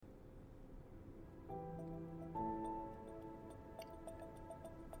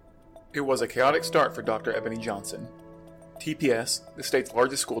It was a chaotic start for Dr. Ebony Johnson. TPS, the state's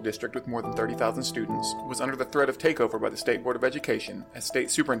largest school district with more than 30,000 students, was under the threat of takeover by the State Board of Education as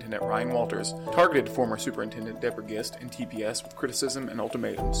State Superintendent Ryan Walters targeted former Superintendent Deborah Gist in TPS with criticism and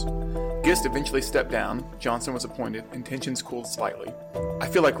ultimatums. Gist eventually stepped down, Johnson was appointed, and tensions cooled slightly. "I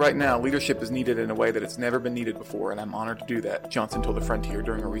feel like right now leadership is needed in a way that it's never been needed before, and I'm honored to do that," Johnson told The Frontier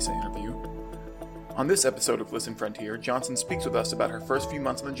during a recent interview. On this episode of Listen Frontier, Johnson speaks with us about her first few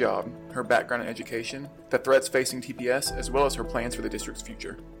months on the job, her background in education, the threats facing TPS, as well as her plans for the district's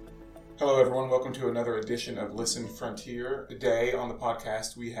future. Hello everyone, welcome to another edition of Listen Frontier. Today on the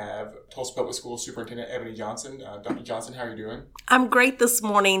podcast we have Tulsa Public Schools Superintendent Ebony Johnson. Dr. Johnson, how are you doing? I'm great this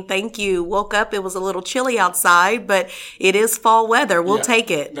morning, thank you. Woke up, it was a little chilly outside, but it is fall weather. We'll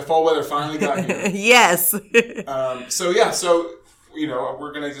take it. The fall weather finally got here. Yes. So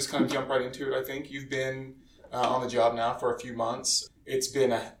we're going to just kind of jump right into it, I think. You've been on the job now for a few months. It's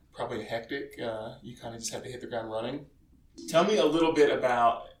been probably hectic. You kind of just had to hit the ground running. Tell me a little bit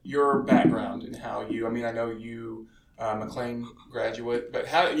about your background and how I know you, McLean graduate, but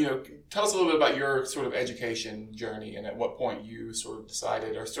tell us a little bit about your sort of education journey and at what point you sort of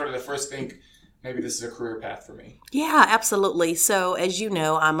decided or started to first think, maybe this is a career path for me. Yeah, absolutely. So as you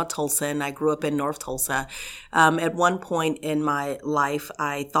know, I'm a Tulsan. I grew up in North Tulsa. At one point in my life,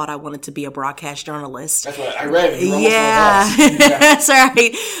 I thought I wanted to be a broadcast journalist. That's what I read. Yeah, that's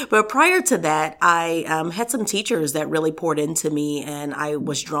right. But prior to that, I had some teachers that really poured into me, and I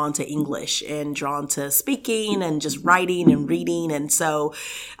was drawn to English and drawn to speaking and just writing and reading. And so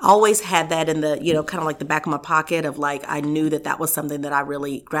I always had that in the, kind of like the back of my pocket of like, I knew that was something that I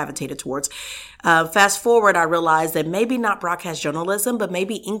really gravitated towards. Fast forward, I realized that maybe not broadcast journalism, but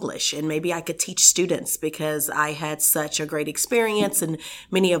maybe English, and maybe I could teach students because I had such a great experience in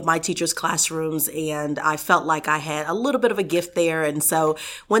many of my teachers' classrooms, and I felt like I had a little bit of a gift there. And so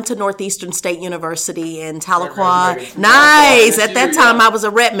went to Northeastern State University in Tahlequah. Nice. At that time, I was a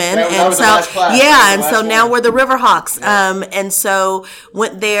Redmond. Now we're the Riverhawks. Yeah. And so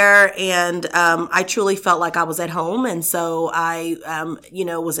went there, and I truly felt like I was at home. And so I,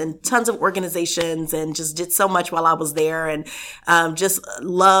 was in tons of organizations and just did so much while I was there, and just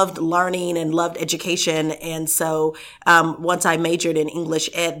loved learning and loved education. And so once I majored in English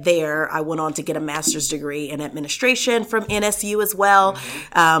Ed there, I went on to get a master's degree in administration from NSU as well.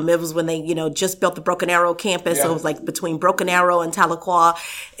 Mm-hmm. It was when they, just built the Broken Arrow campus. Yeah. So it was like between Broken Arrow and Tahlequah.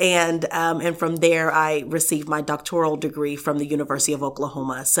 And from there, I received my doctoral degree from the University of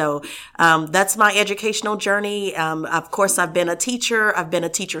Oklahoma. So that's my educational journey. Of course, I've been a teacher. I've been a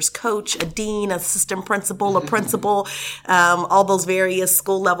teacher's coach, a dean, assistant principal, a principal, all those various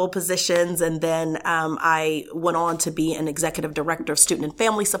school level positions. And then I went on to be an executive director of student and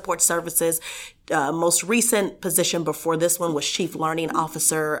family support services. Most recent position before this one was chief learning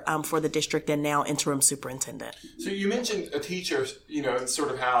officer for the district, and now interim superintendent. So you mentioned a teacher, and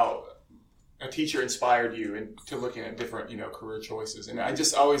sort of how a teacher inspired you into looking at different, career choices. And I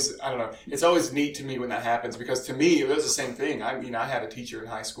just always, I don't know, it's always neat to me when that happens, because to me, it was the same thing. I had a teacher in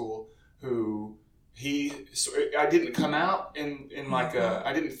high school who I didn't come out in like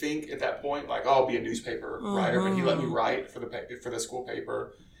I didn't think at that point like, oh, I'll be a newspaper writer, but he let me write for the school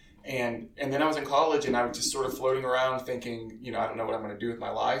paper. And then I was in college, and I was just sort of floating around thinking, I don't know what I'm going to do with my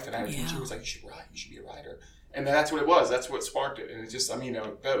life. And I had a teacher who was like, you should write, you should be a writer. And then that's what it was. That's what sparked it. And it's just,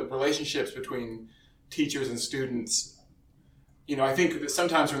 the relationships between teachers and students, I think that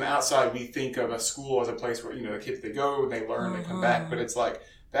sometimes from the outside we think of a school as a place where, the kids, they go, they learn, they come back. But it's like,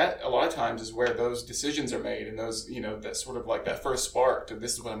 that a lot of times is where those decisions are made, and those, that sort of like that first spark to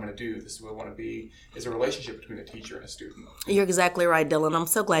this is what I'm going to do, this is what I want to be, is a relationship between a teacher and a student. You're exactly right, Dylan. I'm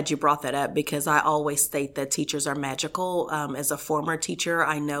so glad you brought that up, because I always state that teachers are magical. As a former teacher,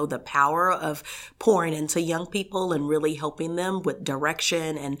 I know the power of pouring into young people and really helping them with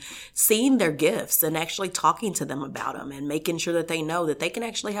direction and seeing their gifts and actually talking to them about them and making sure that they know that they can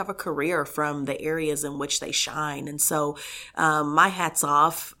actually have a career from the areas in which they shine. And so my hat's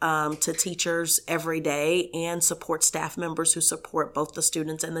off to teachers every day and support staff members who support both the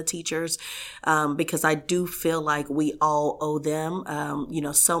students and the teachers, because I do feel like we all owe them,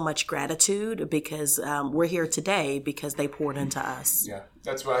 so much gratitude, because we're here today because they poured into us. Yeah,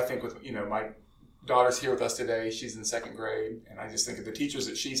 that's what I think with, my daughter's here with us today. She's in second grade, and I just think of the teachers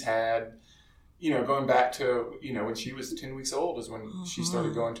that she's had, going back to, when she was 10 weeks old is when she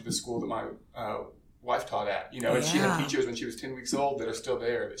started going to the school that my wife taught at, and she had teachers when she was 10 weeks old that are still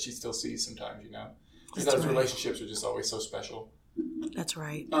there, that she still sees sometimes, because those relationships are just always so special. That's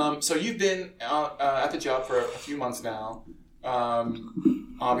right. So you've been at the job for a few months now.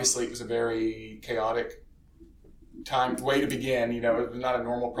 Obviously, it was a very chaotic way to begin. You know, it was not a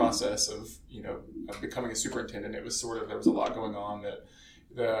normal process of of becoming a superintendent. It was sort of, there was a lot going on, that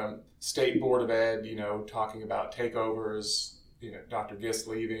the state board of ed, talking about takeovers, Dr. Gist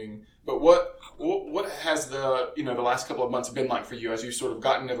leaving. But what has the last couple of months been like for you as you sort of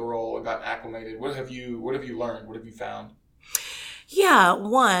got into the role and got acclimated? What have you learned? What have you found? Yeah,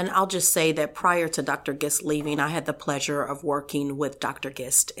 one, I'll just say that prior to Dr. Gist leaving, I had the pleasure of working with Dr.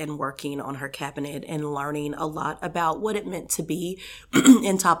 Gist and working on her cabinet and learning a lot about what it meant to be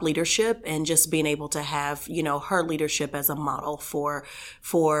in top leadership, and just being able to have, her leadership as a model for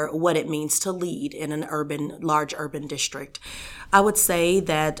what it means to lead in an large urban district. I would say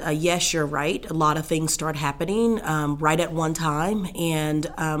that, yes, you're right. A lot of things start happening right at one time.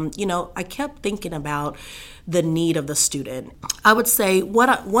 And, I kept thinking about the need of the student. I would say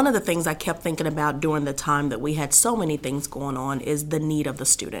one of the things I kept thinking about during the time that we had so many things going on is the need of the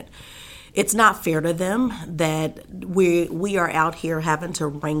student. It's not fair to them that we are out here having to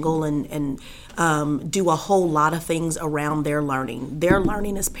wrangle and do a whole lot of things around their learning. Their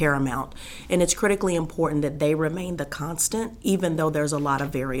learning is paramount, and it's critically important that they remain the constant, even though there's a lot of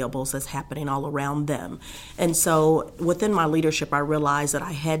variables that's happening all around them. And so within my leadership, I realized that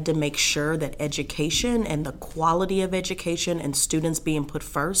I had to make sure that education and the quality of education and students being put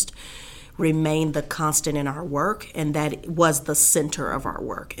first remained the constant in our work, and that was the center of our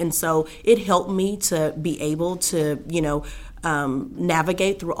work. And so it helped me to be able to,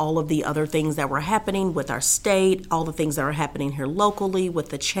 navigate through all of the other things that were happening with our state, all the things that are happening here locally with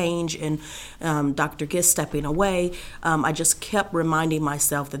the change in Dr. Gist stepping away. I just kept reminding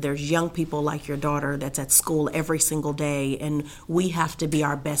myself that there's young people like your daughter that's at school every single day, and we have to be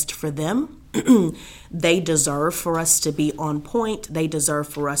our best for them. They deserve for us to be on point. They deserve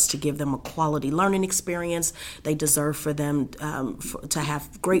for us to give them a quality learning experience. They deserve for them to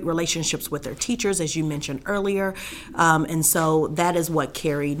have great relationships with their teachers, as you mentioned earlier. And so that is what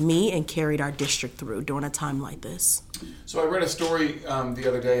carried me and carried our district through during a time like this. So I read a story the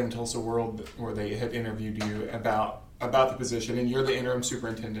other day in the Tulsa World where they had interviewed you about the position, and you're the interim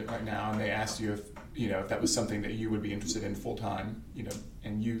superintendent right now, and they asked you if that was something that you would be interested in full time,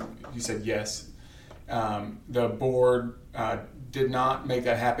 and you said yes. The board did not make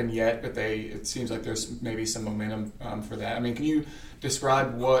that happen yet, but it seems like there's maybe some momentum for that. I mean, can you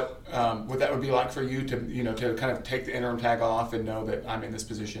describe what that would be like for you to kind of take the interim tag off and know that I'm in this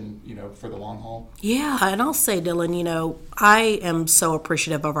position, for the long haul? Yeah, and I'll say, Dylan, I am so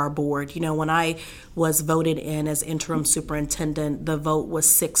appreciative of our board. When I was voted in as interim superintendent, the vote was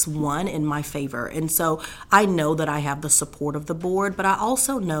 6-1 in my favor. And so I know that I have the support of the board, but I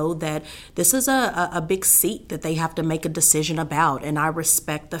also know that this is a big seat that they have to make a decision about. And I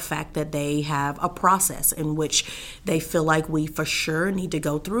respect the fact that they have a process in which they feel like we for sure need to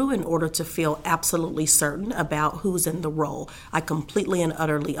go through in order to feel absolutely certain about who's in the role. I completely and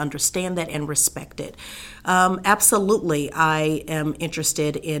utterly understand that and respect it. Absolutely, I am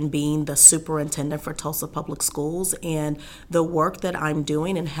interested in being the superintendent for Tulsa Public Schools, and the work that I'm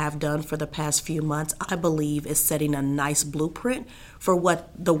doing and have done for the past few months, I believe, is setting a nice blueprint for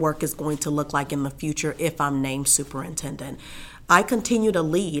what the work is going to look like in the future if I'm named superintendent. I continue to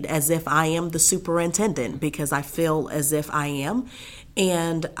lead as if I am the superintendent because I feel as if I am.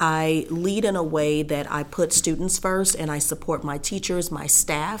 And I lead in a way that I put students first, and I support my teachers, my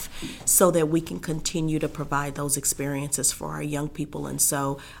staff, so that we can continue to provide those experiences for our young people. And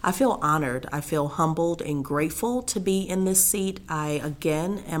so I feel honored, I feel humbled and grateful to be in this seat. I,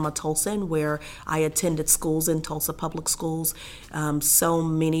 again, am a Tulsan where I attended schools in Tulsa Public Schools. So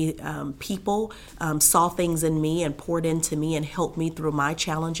many people saw things in me and poured into me and helped me through my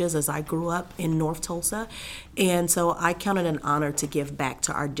challenges as I grew up in North Tulsa. And so I count it an honor to give back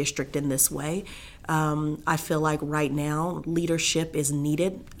to our district in this way. I feel like right now leadership is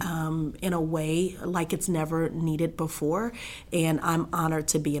needed in a way like it's never needed before, and I'm honored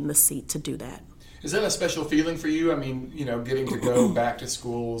to be in the seat to do that. Is that a special feeling for you? I mean, getting to go back to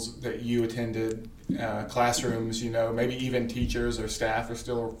schools that you attended, classrooms, maybe even teachers or staff are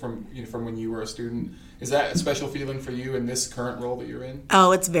still from when you were a student. Is that a special feeling for you in this current role that you're in?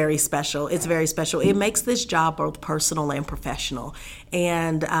 Oh, it's very special. It's very special. It makes this job both personal and professional.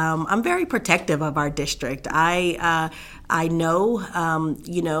 And I'm very protective of our district. I know,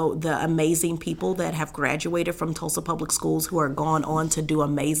 the amazing people that have graduated from Tulsa Public Schools who are gone on to do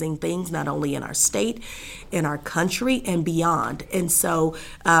amazing things, not only in our state, in our country, and beyond. And so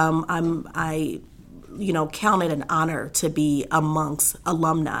I count it an honor to be amongst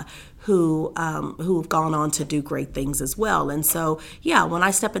alumni who've gone on to do great things as well. And so, yeah, when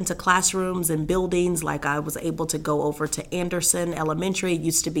I step into classrooms and buildings, like I was able to go over to Anderson Elementary, it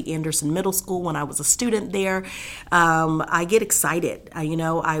used to be Anderson Middle School when I was a student there, I get excited.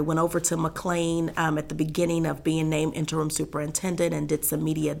 I went over to McLean at the beginning of being named interim superintendent and did some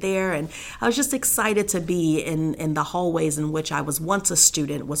media there. And I was just excited to be in the hallways in which I was once a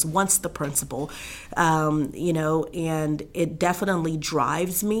student, was once the principal, and it definitely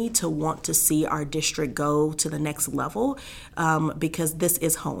drives me to want to see our district go to the next level, because this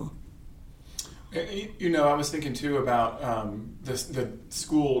is home. I was thinking too about the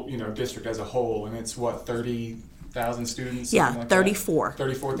school, district as a whole, and it's 30,000 students? Yeah, like 34.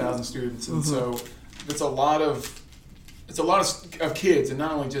 34,000 students, and so it's a lot of kids, and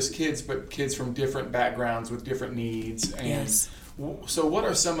not only just kids, but kids from different backgrounds with different needs. And yes. So what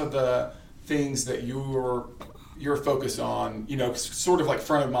are some of the things that you're focused on, sort of like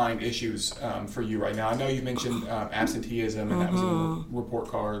front of mind issues for you right now? I know you mentioned absenteeism, and that was in the report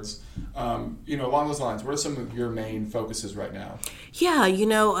cards. Along those lines, what are some of your main focuses right now? Yeah,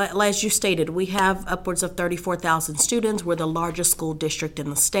 as you stated, we have upwards of 34,000 students. We're the largest school district in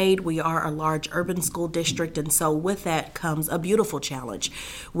the state. We are a large urban school district, and so with that comes a beautiful challenge.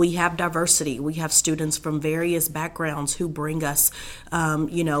 We have diversity. We have students from various backgrounds who bring us,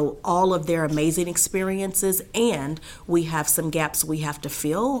 all of their amazing experiences, and we have some gaps we have to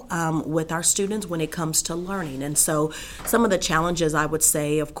fill with our students when it comes to learning. And so some of the challenges, I would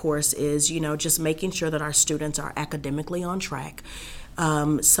say, of course, is, just making sure that our students are academically on track.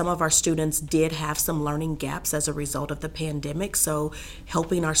 Some of our students did have some learning gaps as a result of the pandemic, so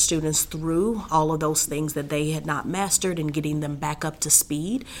helping our students through all of those things that they had not mastered and getting them back up to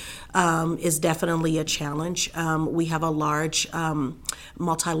speed is definitely a challenge. We have a large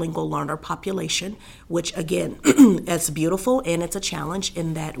multilingual learner population, which again, it's beautiful and it's a challenge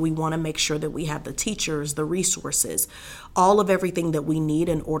in that we want to make sure that we have the teachers, the resources, all of everything that we need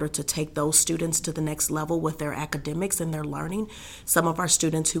in order to take those students to the next level with their academics and their learning. Some of our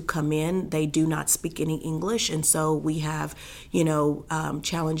students who come in, they do not speak any English, and so we have,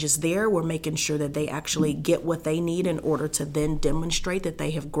 challenges there. We're making sure that they actually get what they need in order to then demonstrate that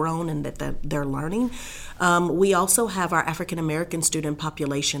they have grown and that they're learning. We also have our African American student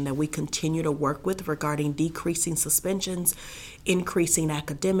population that we continue to work with regarding decreasing suspensions, increasing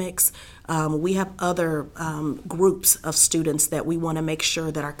academics. We have other groups of students that we want to make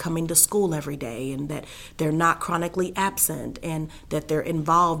sure that are coming to school every day and that they're not chronically absent and that they're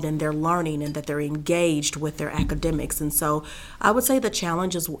involved in their learning and that they're engaged with their academics. And so I would say the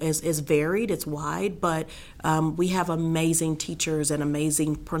challenge is varied, it's wide, but we have amazing teachers and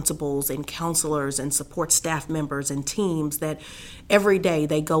amazing principals and counselors and support staff members and teams that every day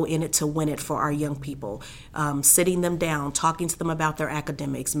they go in it to win it for our young people, sitting them down, talking to them about their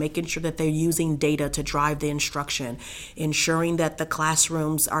academics, making sure that they're using data to drive the instruction, ensuring that the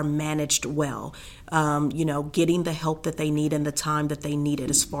classrooms are managed well, getting the help that they need and the time that they need it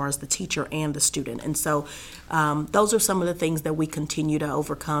as far as the teacher and the student. And so those are some of the things that we continue to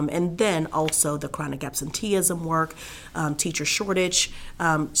overcome. And then also the chronic absenteeism work, teacher shortage.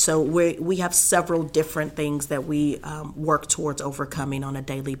 So we have several different things that we work towards overcoming on a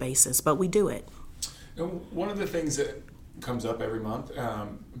daily basis, but we do it. One of the things that comes up every month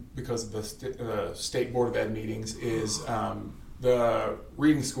because of the State Board of Ed meetings is the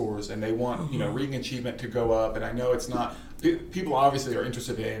reading scores, and they want reading achievement to go up. And I know it's not, people obviously are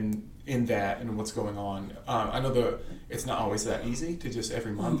interested in that and what's going on. I know it's not always that easy to just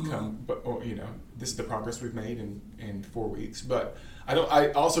every month come, but this is the progress we've made in 4 weeks. But I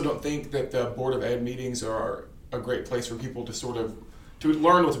also don't think that the Board of Ed meetings are a great place for people to sort of to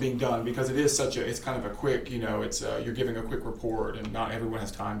learn what's being done, because it's kind of a quick, it's you're giving a quick report, and not everyone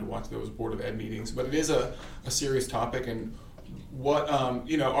has time to watch those Board of Ed meetings. But it is a serious topic, and what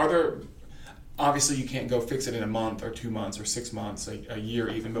are there? Obviously, you can't go fix it in a month or 2 months or 6 months, a year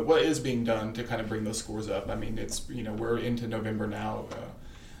even. But what is being done to kind of bring those scores up? I mean, it's we're into November now.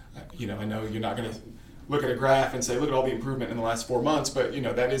 I know you're not going to look at a graph and say, look at all the improvement in the last 4 months, but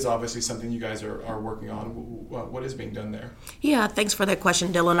that is obviously something you guys are working on. What is being done there? Yeah, thanks for that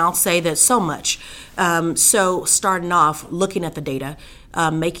question, Dylan. I'll say that so much. So starting off, looking at the data,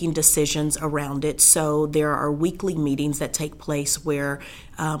 making decisions around it. So there are weekly meetings that take place where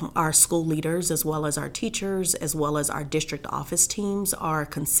Our school leaders, as well as our teachers, as well as our district office teams, are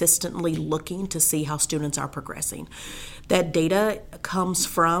consistently looking to see how students are progressing. That data comes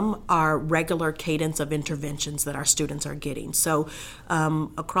from our regular cadence of interventions that our students are getting. So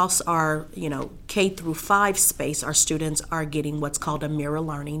across our K through 5 space, our students are getting what's called a mirror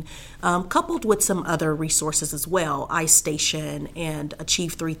learning, coupled with some other resources as well, iStation and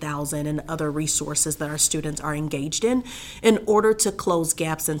Achieve 3000 and other resources that our students are engaged in order to close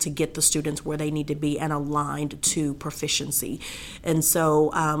gaps and to get the students where they need to be and aligned to proficiency. And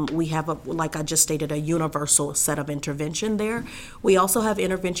so we have, like I just stated, a universal set of intervention there. We also have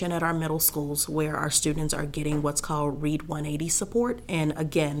intervention at our middle schools where our students are getting what's called Read 180 support. And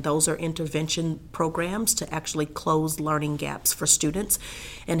again, those are intervention programs to actually close learning gaps for students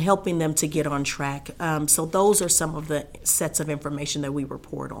and helping them to get on track. So those are some of the sets of information that we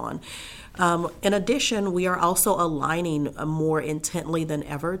report on. In addition, we are also aligning more intently than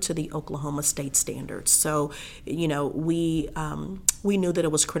ever to the Oklahoma state standards. So, we knew that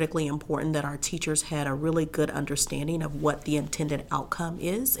it was critically important that our teachers had a really good understanding of what the intended outcome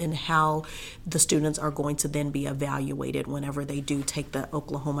is and how the students are going to then be evaluated whenever they do take the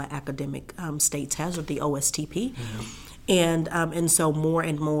Oklahoma Academic State Test, or the OSTP. Mm-hmm. And so more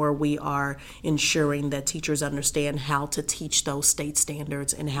and more we are ensuring that teachers understand how to teach those state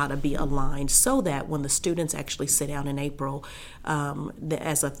standards and how to be aligned so that when the students actually sit down in April,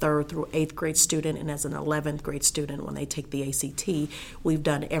 as a 3rd through 8th grade student and as an 11th grade student when they take the ACT, we've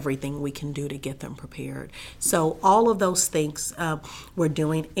done everything we can do to get them prepared. So all of those things we're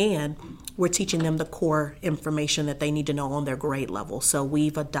doing, and we're teaching them the core information that they need to know on their grade level. So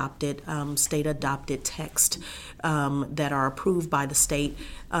we've adopted state-adopted text that are approved by the state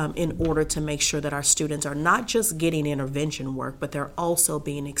in order to make sure that our students are not just getting intervention work, but they're also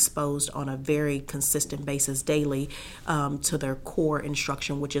being exposed on a very consistent basis daily to their core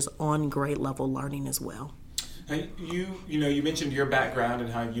instruction, which is on grade level learning as well. You mentioned your background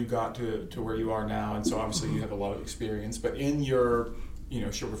and how you got to where you are now, and so obviously you have a lot of experience. But in your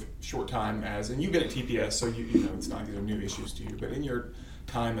short time and you've been at TPS, so it's not these are new issues to you. But in your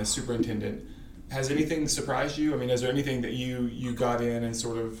time as superintendent, has anything surprised you? I mean, is there anything that you got in and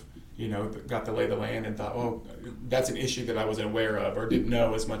sort of got the lay of the land and thought, oh, that's an issue that I wasn't aware of or didn't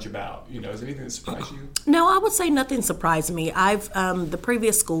know as much about? Is there anything that surprised you? No, I would say nothing surprised me. I've the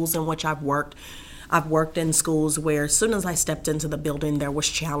previous schools in which I've worked in schools where as soon as I stepped into the building, there was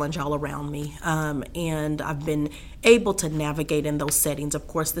challenge all around me. And I've been able to navigate in those settings. Of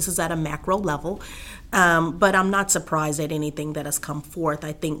course, this is at a macro level, but I'm not surprised at anything that has come forth.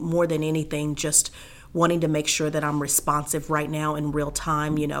 I think more than anything, just wanting to make sure that I'm responsive right now in real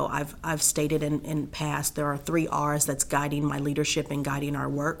time. I've stated in past, there are 3 R's that's guiding my leadership and guiding our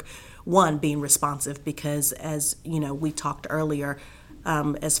work. One, being responsive, because as we talked earlier,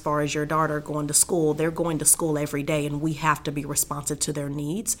 as far as your daughter going to school, they're going to school every day, and we have to be responsive to their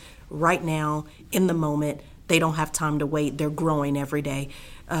needs right now, in the moment. They don't have time to wait. They're growing every day.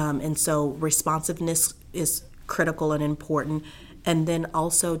 And so responsiveness is critical and important. And then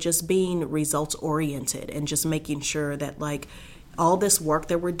also just being results oriented and just making sure that all this work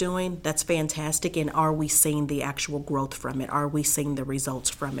that we're doing, that's fantastic. And are we seeing the actual growth from it? Are we seeing the results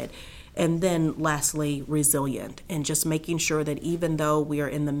from it? And then lastly, resilient, and just making sure that even though we are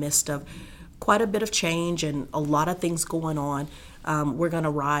in the midst of quite a bit of change and a lot of things going on, we're going to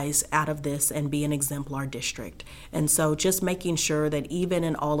rise out of this and be an exemplar district. And so just making sure that even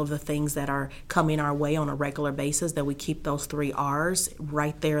in all of the things that are coming our way on a regular basis, that we keep those 3 R's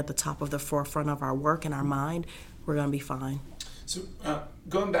right there at the top of the forefront of our work and our mind, we're going to be fine. So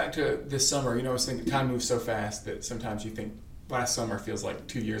going back to this summer, I was thinking time moves so fast that sometimes you think last summer feels like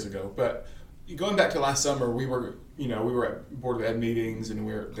 2 years ago. But going back to last summer, we were at Board of Ed meetings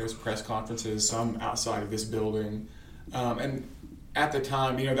and there's press conferences, some outside of this building. And at the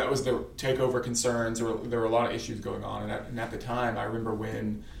time, that was the takeover concerns. There were a lot of issues going on. And at the time, I remember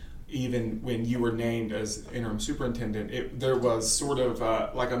when you were named as interim superintendent, there was sort of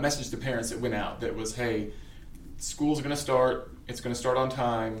like a message to parents that went out that was, hey, school's going to start. It's going to start on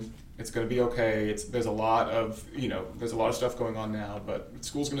time. It's going to be okay. There's a lot of stuff going on now, but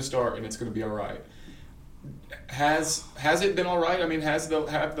school's going to start and it's going to be all right. Has it been all right? I mean, have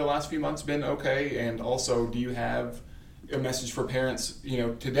the last few months been okay? And also, do you have a message for parents,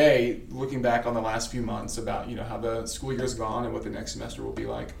 today, looking back on the last few months about, how the school year's gone and what the next semester will be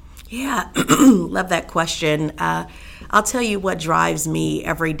like? Yeah, love that question. I'll tell you what drives me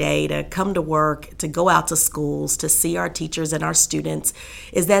every day to come to work, to go out to schools, to see our teachers and our students,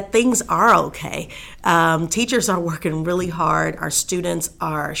 is that things are okay. Teachers are working really hard. Our students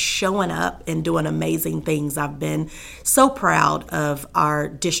are showing up and doing amazing things. I've been so proud of our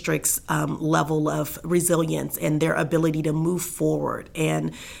district's level of resilience and their ability to move forward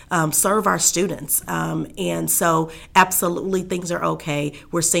and serve our students. And so absolutely things are okay.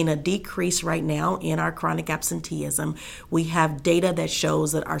 We're seeing a decrease right now in our chronic absenteeism. We have data that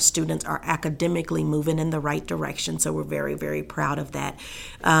shows that our students are academically moving in the right direction, so we're very, very proud of that.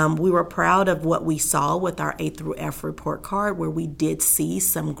 We were proud of what we saw with our A through F report card, where we did see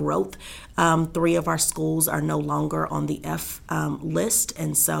some growth. 3 of our schools are no longer on the F list,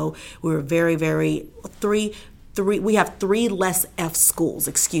 and so we were very, very, we have 3 less F schools,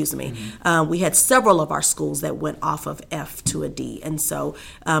 excuse me. Mm-hmm. We had several of our schools that went off of F to a D. And so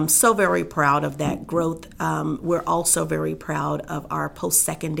very proud of that growth. We're also very proud of our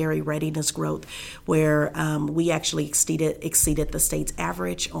post-secondary readiness growth, where we actually exceeded the state's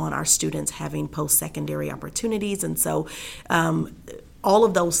average on our students having post-secondary opportunities. And so all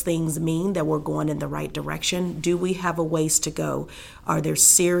of those things mean that we're going in the right direction. Do we have a ways to go? Are there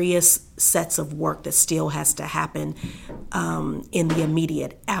serious sets of work that still has to happen in the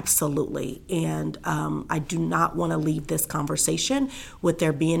immediate? Absolutely. And I do not want to leave this conversation with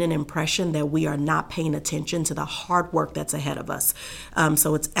there being an impression that we are not paying attention to the hard work that's ahead of us.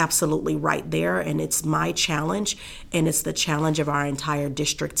 So it's absolutely right there, and it's my challenge, and it's the challenge of our entire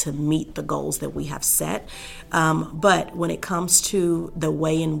district to meet the goals that we have set. But when it comes to the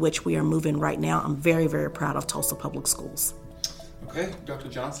way in which we are moving right now, I'm very, very proud of Tulsa Public Schools. Okay, Dr.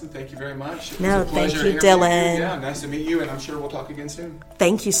 Johnson, thank you very much. No, thank you, Dylan. Yeah, nice to meet you, and I'm sure we'll talk again soon.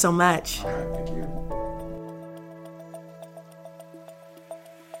 Thank you so much. All right, thank you.